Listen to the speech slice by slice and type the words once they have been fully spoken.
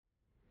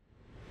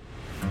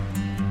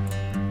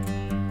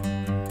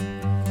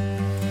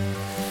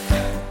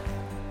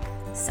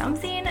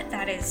something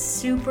that is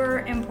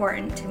super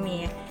important to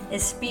me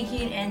is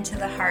speaking into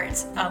the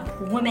hearts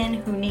of women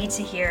who need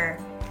to hear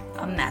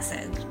a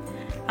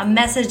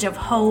message of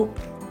hope,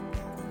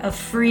 of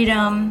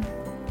freedom,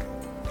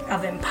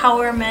 of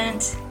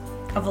empowerment,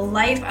 of a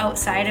life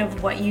outside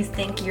of what you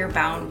think you're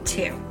bound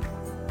to.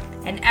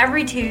 And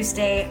every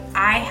Tuesday,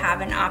 I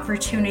have an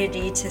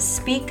opportunity to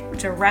speak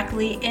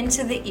directly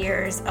into the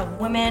ears of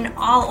women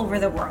all over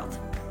the world.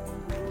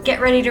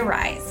 Get Ready to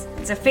Rise.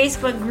 It's a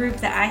Facebook group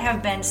that I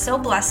have been so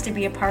blessed to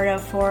be a part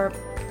of for,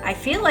 I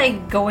feel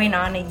like, going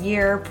on a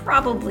year,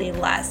 probably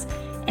less.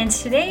 And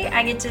today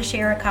I get to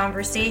share a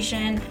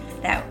conversation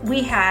that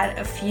we had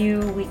a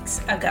few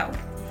weeks ago.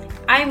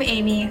 I'm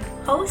Amy,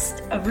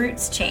 host of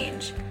Roots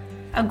Change,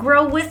 a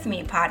Grow With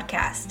Me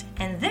podcast,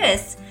 and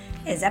this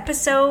is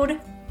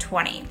episode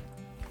 20.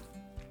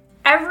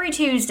 Every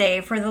Tuesday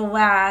for the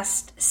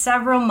last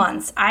several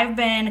months, I've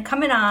been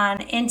coming on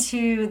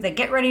into the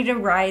Get Ready to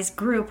Rise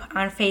group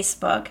on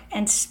Facebook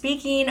and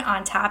speaking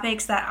on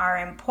topics that are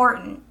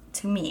important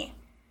to me.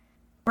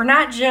 We're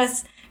not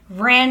just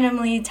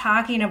randomly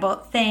talking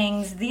about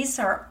things. These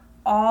are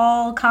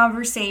all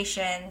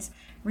conversations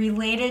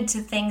related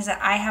to things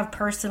that I have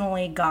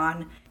personally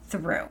gone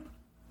through.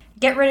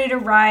 Get Ready to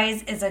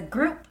Rise is a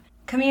group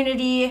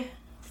community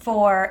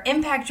for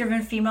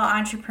impact-driven female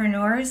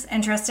entrepreneurs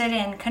interested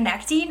in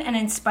connecting and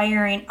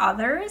inspiring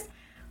others,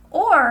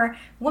 or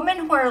women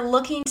who are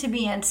looking to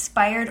be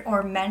inspired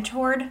or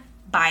mentored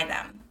by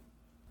them.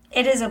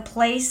 It is a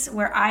place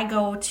where I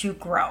go to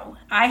grow.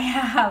 I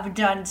have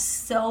done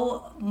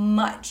so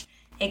much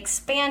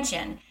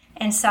expansion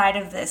inside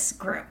of this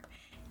group.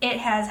 It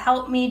has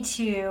helped me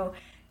to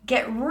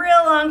get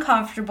real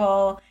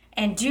uncomfortable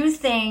and do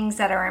things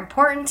that are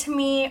important to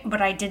me,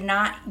 but I did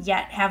not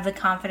yet have the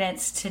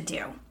confidence to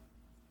do.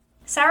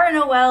 Sarah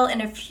Noel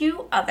and a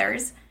few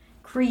others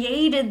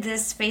created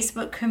this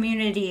Facebook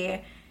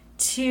community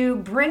to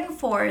bring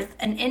forth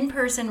an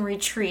in-person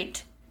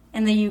retreat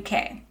in the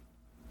UK.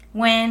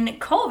 When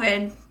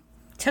COVID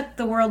took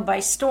the world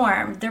by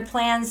storm, their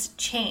plans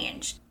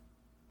changed.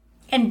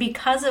 And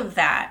because of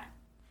that,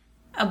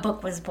 a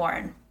book was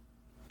born.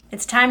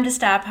 It's time to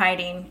stop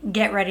hiding.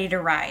 Get Ready to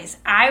Rise.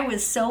 I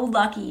was so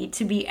lucky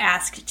to be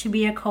asked to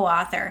be a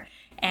co-author,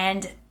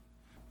 and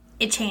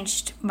it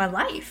changed my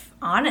life,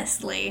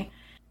 honestly.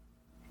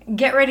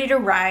 Get Ready to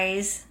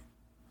Rise,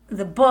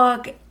 the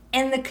book,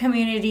 and the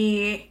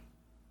community,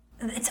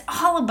 it's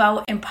all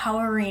about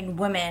empowering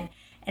women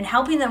and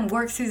helping them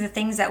work through the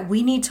things that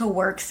we need to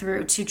work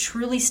through to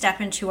truly step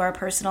into our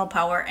personal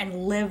power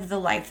and live the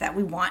life that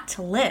we want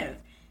to live.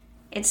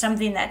 It's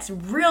something that's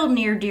real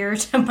near dear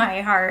to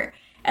my heart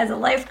as a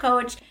life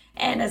coach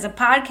and as a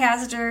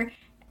podcaster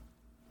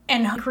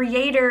and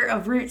creator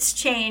of Roots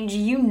Change.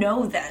 You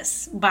know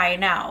this by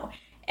now.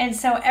 And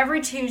so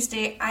every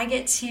Tuesday, I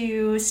get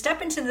to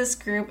step into this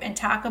group and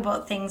talk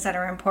about things that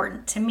are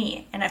important to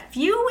me. And a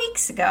few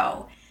weeks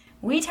ago,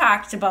 we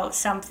talked about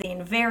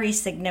something very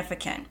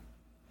significant.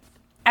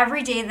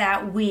 Every day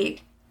that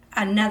week,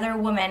 another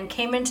woman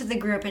came into the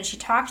group and she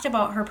talked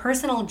about her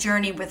personal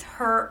journey with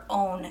her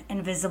own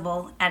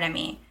invisible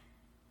enemy.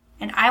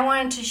 And I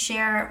wanted to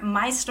share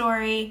my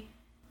story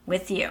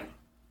with you.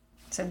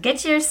 So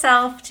get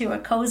yourself to a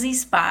cozy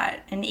spot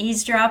and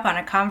eavesdrop on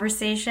a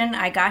conversation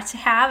I got to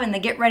have in the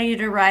Get Ready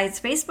to Rise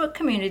Facebook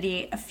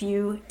community a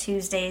few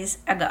Tuesdays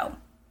ago.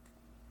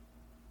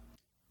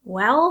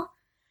 Well,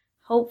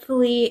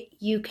 hopefully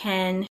you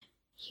can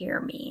hear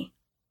me.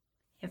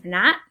 If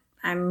not,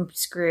 I'm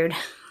screwed.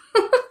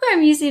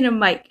 I'm using a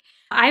mic.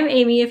 I'm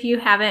Amy. If you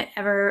haven't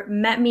ever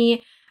met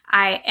me,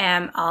 I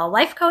am a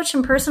life coach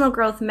and personal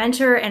growth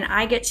mentor, and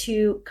I get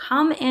to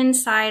come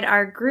inside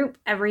our group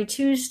every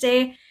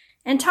Tuesday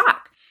and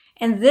talk.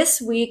 And this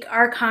week,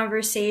 our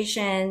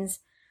conversations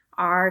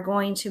are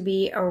going to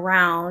be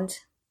around,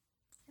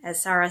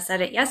 as Sarah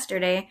said it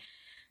yesterday,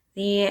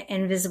 the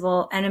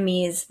invisible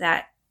enemies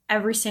that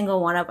every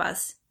single one of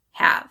us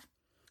have.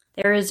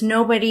 There is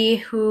nobody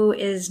who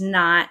is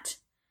not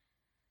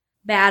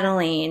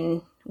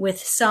battling with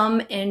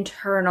some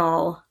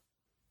internal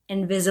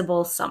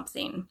invisible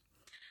something.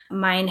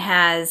 Mine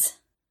has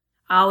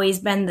always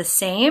been the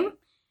same,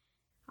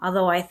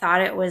 although I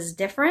thought it was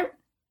different.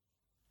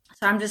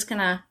 So I'm just going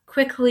to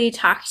quickly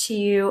talk to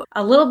you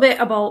a little bit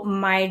about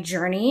my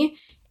journey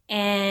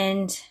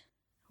and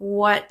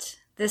what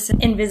this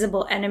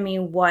invisible enemy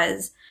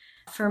was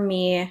for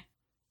me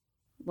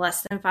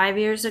less than 5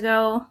 years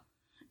ago,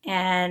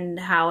 and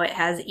how it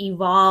has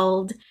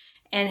evolved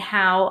and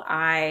how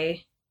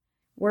I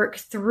work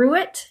through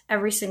it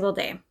every single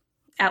day,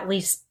 at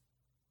least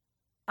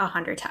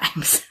 100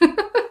 times.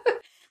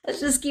 Let's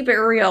just keep it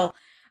real.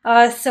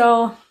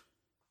 So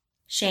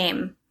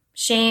shame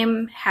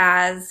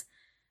has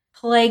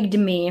plagued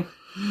me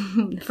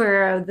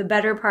for the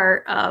better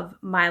part of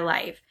my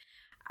life.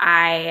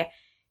 I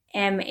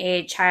am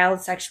a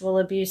child sexual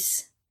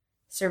abuse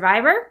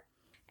survivor,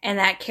 and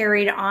that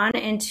carried on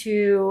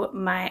into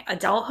my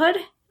adulthood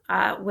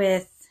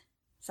with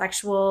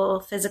sexual,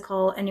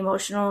 physical, and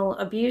emotional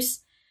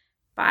abuse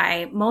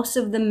by most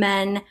of the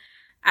men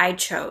I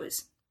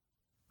chose.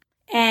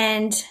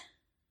 And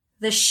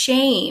the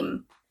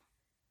shame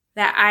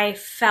that I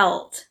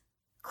felt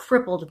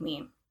crippled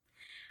me.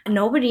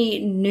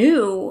 Nobody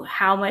knew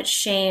how much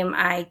shame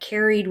I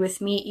carried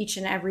with me each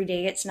and every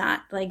day. It's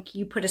not like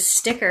you put a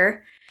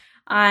sticker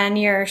on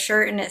your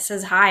shirt and it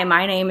says, "Hi,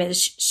 my name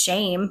is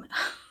Shame."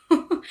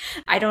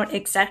 I don't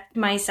accept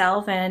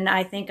myself and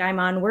I think I'm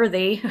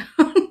unworthy.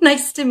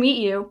 Nice to meet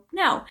you.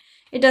 No,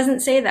 it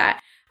doesn't say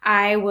that.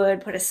 I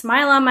would put a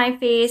smile on my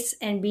face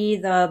and be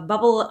the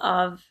bubble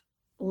of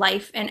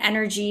life and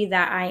energy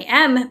that I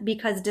am,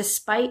 because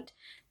despite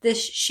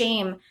this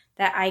shame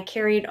that I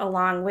carried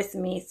along with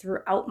me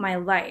throughout my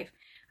life,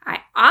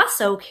 I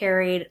also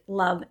carried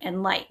love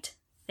and light.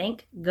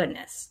 Thank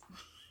goodness.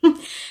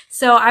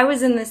 So I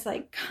was in this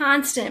like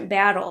constant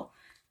battle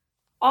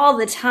all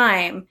the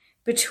time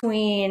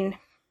between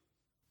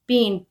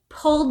being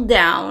pulled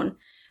down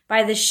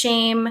by the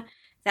shame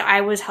that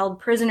I was held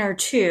prisoner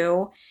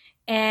to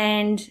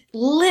and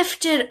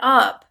lifted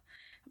up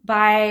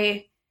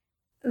by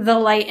the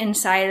light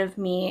inside of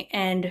me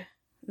and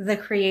the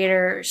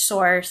creator,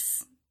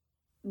 source,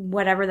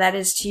 whatever that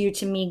is to you,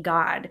 to me,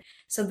 God.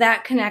 So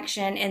that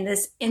connection and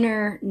this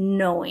inner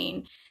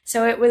knowing.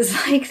 So it was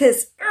like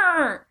this,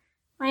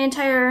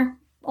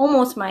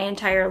 almost my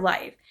entire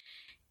life.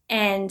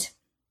 And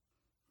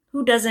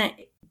who doesn't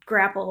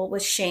grapple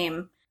with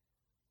shame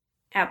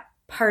at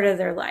part of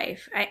their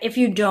life? If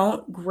you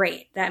don't,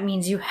 great. That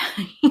means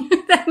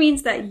that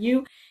means that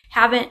you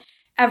haven't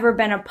ever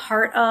been a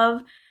part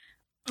of,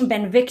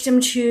 been victim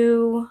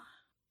to,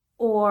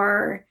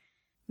 or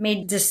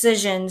made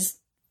decisions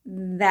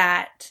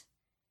that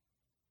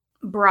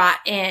brought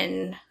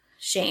in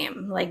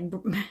shame, like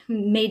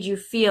made you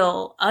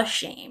feel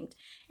ashamed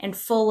and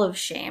full of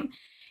shame.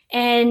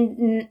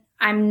 And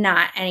I'm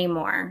not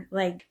anymore.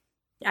 Like,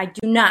 I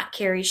do not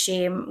carry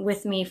shame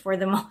with me for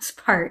the most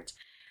part.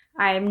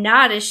 I am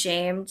not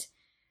ashamed.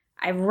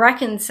 I've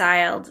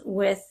reconciled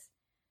with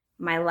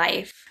my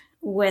life,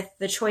 with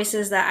the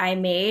choices that I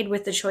made,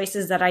 with the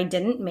choices that I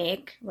didn't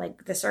make,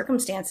 like the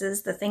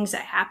circumstances, the things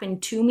that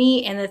happened to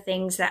me, and the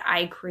things that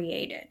I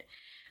created.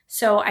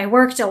 So I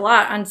worked a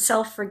lot on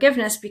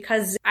self-forgiveness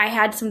because I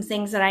had some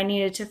things that I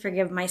needed to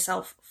forgive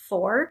myself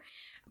for.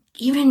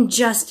 Even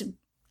just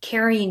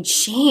carrying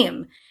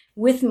shame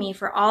with me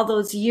for all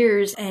those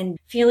years and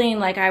feeling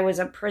like I was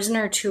a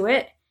prisoner to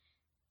it,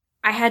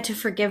 I had to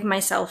forgive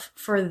myself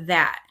for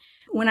that.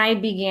 When I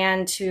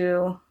began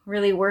to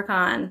really work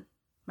on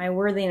my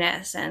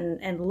worthiness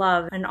and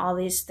love and all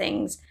these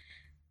things,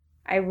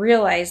 I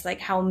realized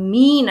like how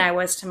mean I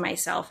was to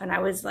myself. And I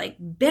was like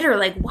bitter,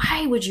 like,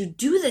 why would you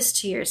do this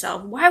to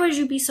yourself? Why would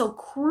you be so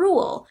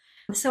cruel?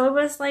 So it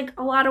was like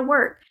a lot of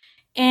work.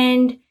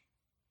 And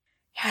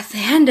at the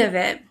end of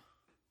it,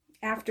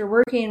 after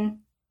working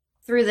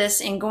through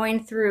this and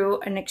going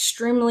through an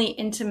extremely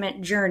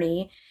intimate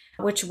journey,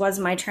 which was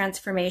my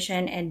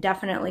transformation and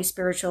definitely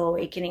spiritual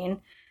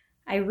awakening,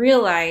 I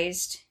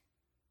realized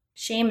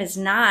shame is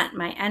not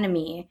my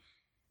enemy.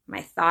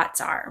 My thoughts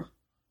are.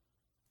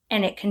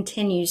 And it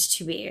continues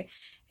to be.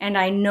 And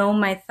I know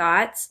my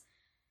thoughts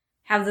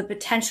have the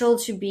potential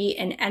to be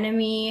an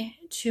enemy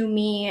to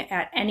me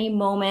at any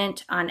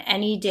moment, on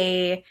any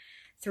day,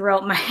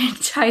 throughout my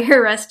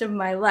entire rest of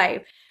my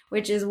life,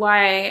 which is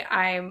why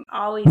I'm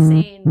always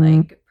saying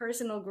like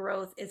personal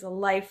growth is a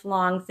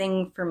lifelong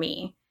thing for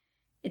me.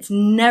 It's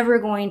never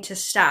going to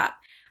stop.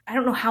 I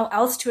don't know how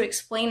else to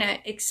explain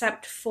it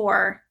except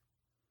for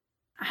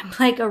I'm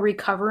like a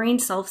recovering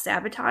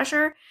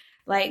self-sabotager.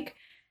 Like,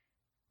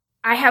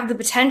 I have the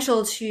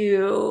potential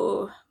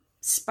to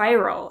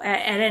spiral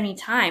at any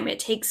time. It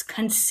takes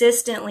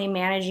consistently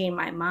managing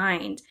my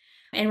mind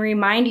and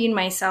reminding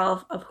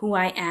myself of who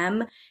I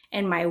am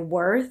and my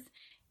worth,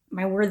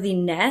 my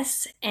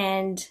worthiness,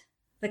 and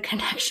the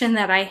connection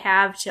that I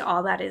have to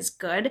all that is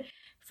good,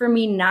 for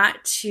me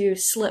not to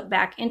slip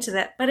back into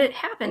that. But it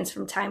happens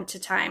from time to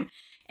time.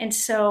 And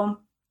so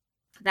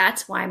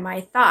that's why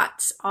my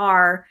thoughts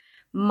are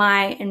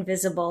my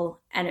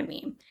invisible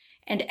enemy.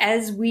 And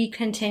as we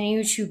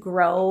continue to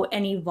grow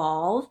and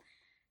evolve,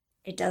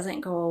 it doesn't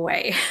go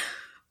away.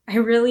 I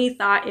really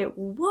thought it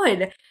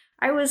would.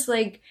 I was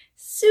like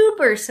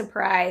super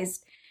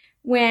surprised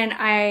when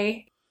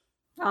a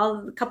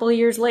couple of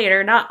years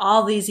later, not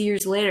all these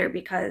years later,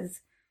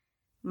 because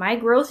my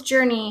growth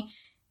journey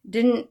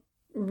didn't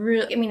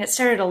really, it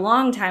started a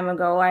long time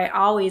ago. I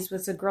always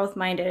was a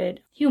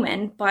growth-minded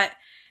human, but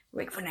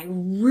like when I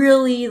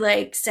really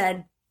like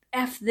said,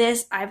 F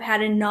this, I've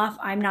had enough,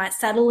 I'm not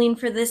settling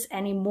for this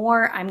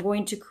anymore, I'm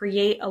going to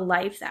create a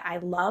life that I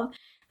love.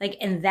 Like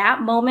in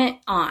that moment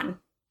on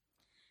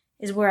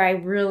is where I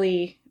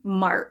really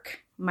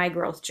mark my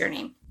growth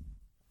journey.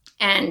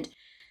 And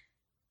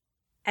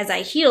as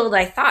I healed,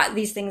 I thought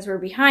these things were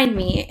behind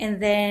me.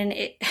 And then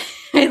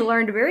I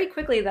learned very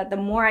quickly that the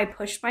more I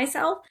push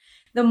myself,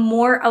 the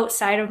more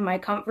outside of my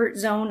comfort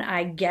zone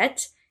I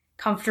get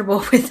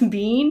comfortable with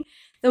being,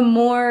 the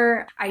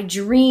more I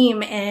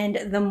dream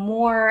and the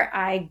more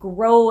I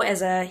grow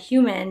as a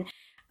human,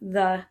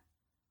 the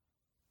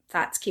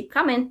thoughts keep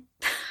coming.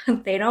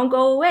 They don't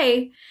go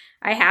away.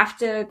 I have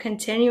to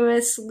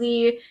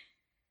continuously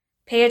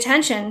pay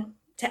attention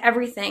to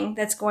everything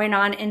that's going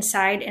on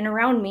inside and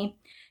around me,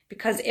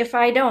 because if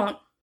I don't,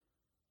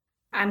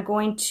 I'm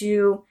going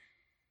to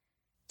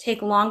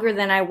take longer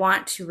than I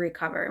want to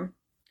recover.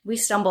 We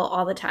stumble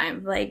all the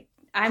time. Like,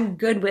 I'm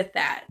good with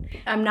that.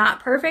 I'm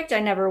not perfect. I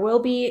never will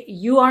be.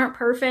 You aren't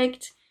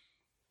perfect.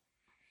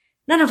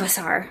 None of us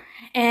are.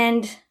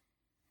 And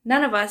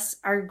none of us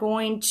are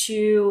going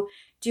to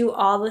do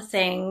all the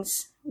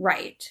things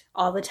right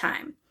all the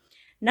time.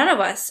 None of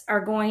us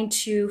are going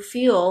to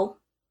feel,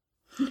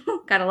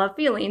 gotta love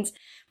feelings,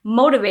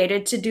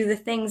 motivated to do the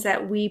things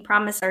that we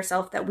promise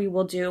ourselves that we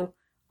will do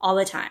all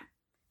the time.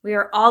 We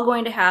are all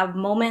going to have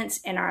moments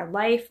in our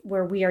life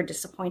where we are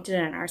disappointed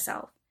in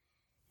ourselves.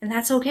 And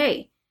that's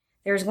okay.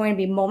 There's going to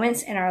be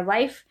moments in our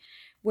life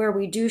where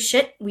we do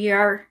shit we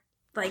are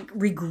like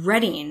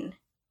regretting.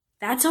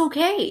 That's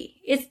okay.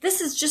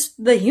 This is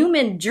just the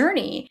human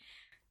journey.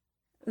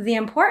 The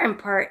important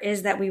part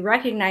is that we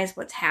recognize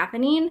what's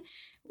happening.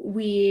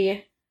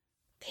 We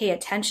pay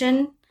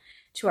attention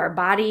to our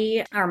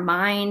body, our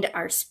mind,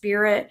 our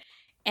spirit,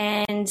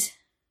 and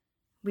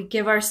we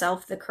give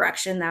ourselves the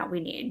correction that we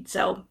need.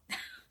 So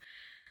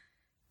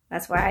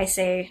that's why I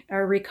say a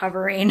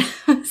recovering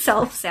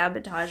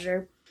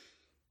self-sabotager.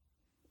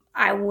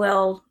 I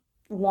will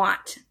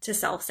want to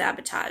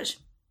self-sabotage,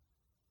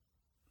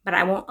 but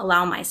I won't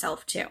allow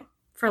myself to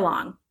for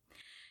long.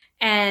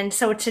 And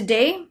so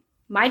today,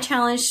 my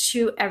challenge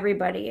to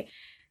everybody,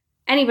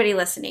 anybody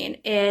listening,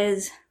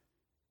 is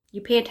you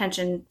pay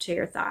attention to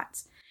your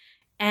thoughts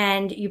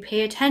and you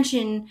pay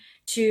attention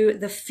to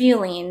the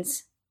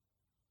feelings.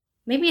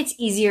 Maybe it's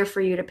easier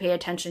for you to pay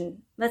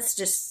attention. Let's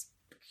just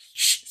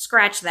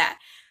scratch that.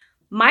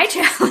 My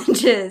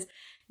challenge is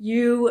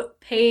you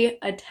pay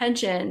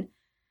attention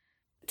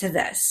to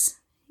this.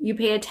 You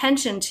pay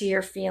attention to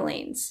your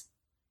feelings,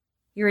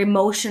 your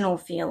emotional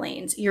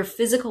feelings, your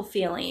physical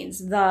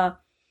feelings, the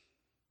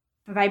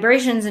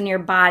vibrations in your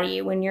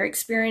body when you're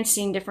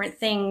experiencing different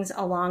things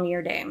along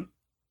your day.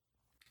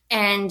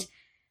 And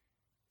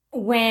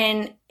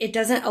when it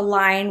doesn't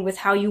align with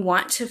how you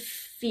want to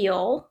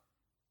feel,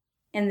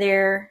 and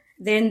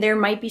then there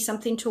might be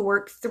something to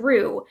work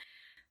through,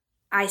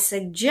 I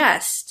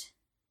suggest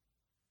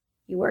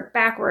you work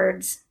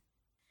backwards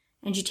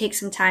and you take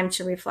some time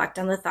to reflect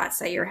on the thoughts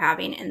that you're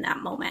having in that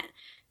moment,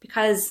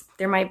 because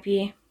there might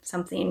be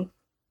something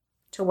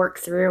to work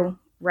through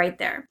right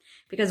there,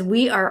 because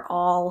we are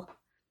all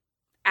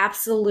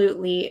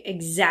absolutely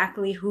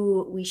exactly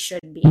who we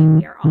should be.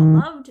 We are all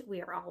loved.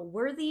 We are all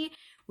worthy.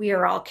 We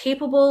are all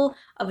capable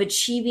of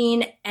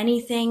achieving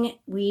anything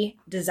we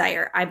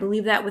desire. I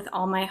believe that with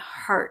all my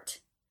heart.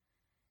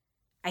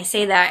 I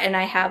say that and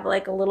I have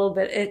like a little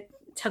bit, it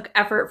took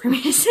effort for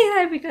me to say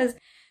that because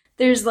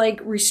there's like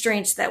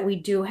restraints that we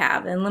do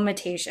have and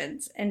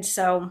limitations. And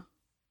so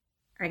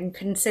I'm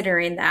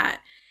considering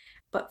that.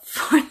 But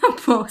for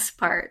the most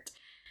part,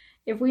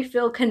 if we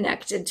feel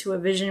connected to a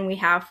vision we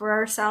have for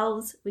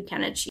ourselves, we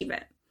can achieve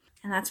it.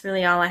 And that's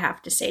really all I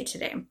have to say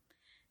today.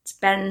 It's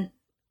been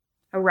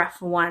a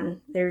rough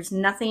one. There's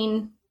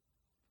nothing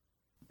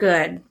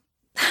good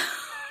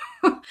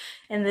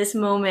in this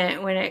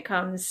moment when it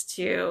comes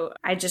to,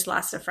 I just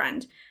lost a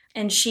friend.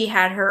 And she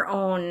had her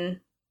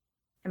own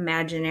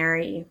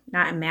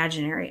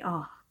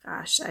oh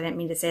gosh, I didn't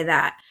mean to say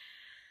that.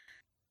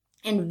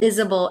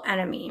 Invisible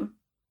enemy.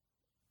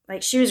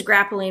 Like, she was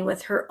grappling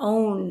with her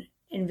own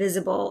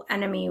invisible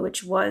enemy,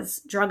 which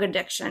was drug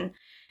addiction.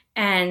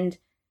 And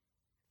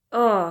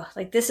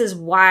this is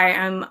why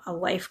I'm a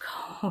life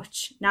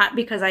coach. Not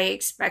because I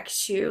expect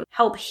to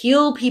help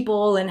heal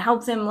people and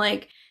help them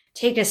like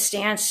take a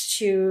stance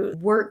to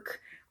work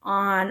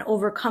on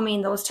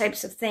overcoming those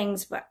types of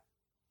things, but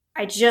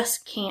I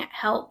just can't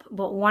help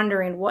but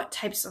wondering what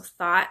types of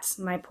thoughts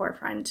my poor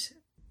friend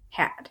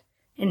had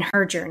in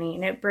her journey,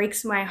 and it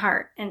breaks my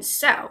heart. And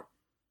so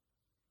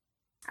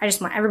I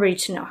just want everybody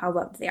to know how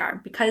loved they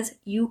are, because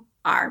you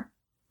are.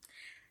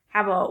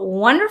 Have a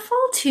wonderful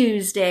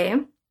Tuesday.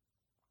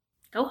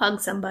 Go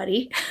hug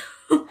somebody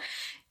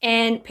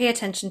and pay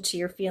attention to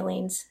your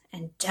feelings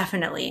and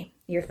definitely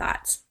your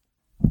thoughts.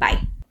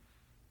 Bye.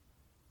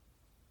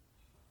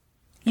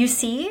 You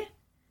see,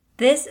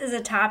 this is a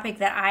topic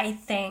that I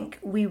think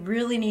we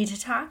really need to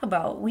talk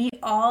about. We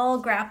all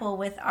grapple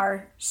with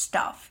our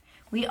stuff.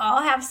 We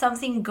all have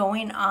something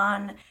going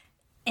on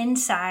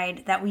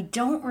inside that we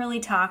don't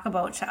really talk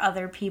about to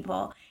other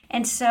people.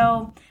 And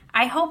so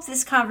I hope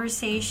this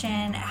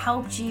conversation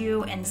helped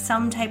you in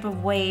some type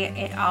of way.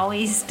 It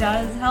always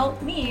does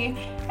help me.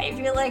 I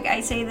feel like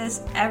I say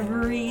this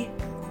every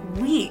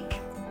week,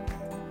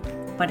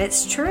 but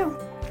it's true.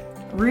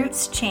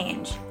 Roots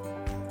change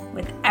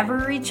with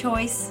every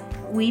choice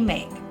we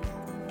make.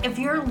 If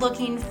you're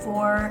looking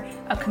for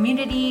a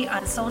community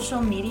on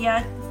social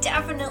media,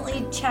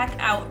 definitely check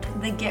out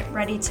the Get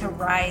Ready to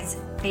Rise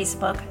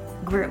Facebook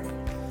group.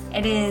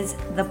 It is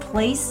the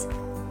place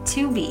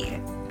to be.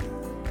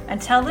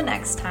 Until the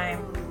next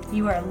time,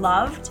 you are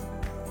loved,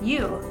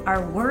 you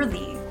are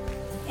worthy,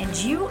 and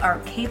you are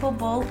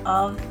capable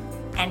of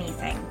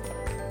anything.